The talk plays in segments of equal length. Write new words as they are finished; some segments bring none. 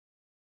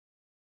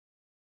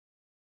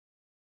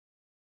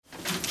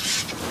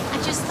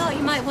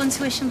might want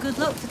to wish them good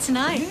luck for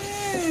tonight.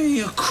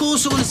 Yeah, of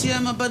course I want to see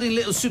how my budding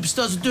little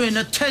superstars are doing.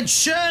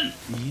 Attention!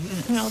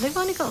 Yeah. No, they've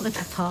only got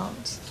little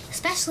parts.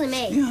 Especially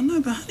me. Yeah, I know,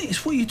 but honey,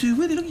 it's what you do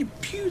with it. Look, you're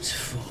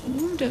beautiful.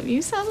 Oh, don't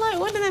you sound like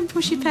one of them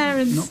pushy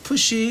parents. Not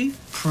pushy,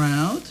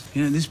 proud.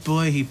 You know, this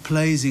boy, he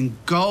plays in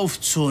golf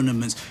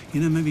tournaments.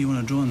 You know, maybe you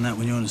want to draw on that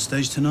when you're on the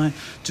stage tonight.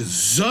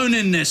 Just zone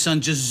in there,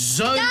 son. Just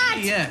zone.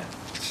 Dad! Yeah.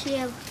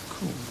 Chill.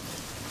 Cool.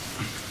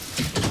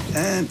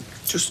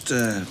 Just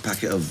a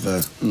packet of,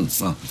 well,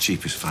 the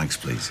cheapest fags,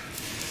 please.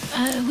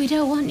 We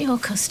don't want your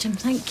custom,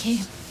 thank you.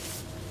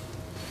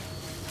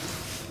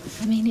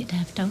 I mean it,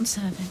 Dev. Don't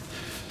serve him.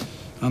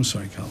 I'm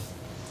sorry, Karl.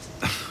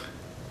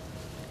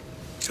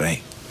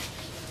 Great.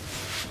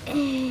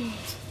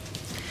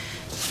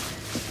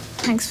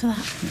 Thanks for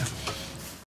that. Yeah.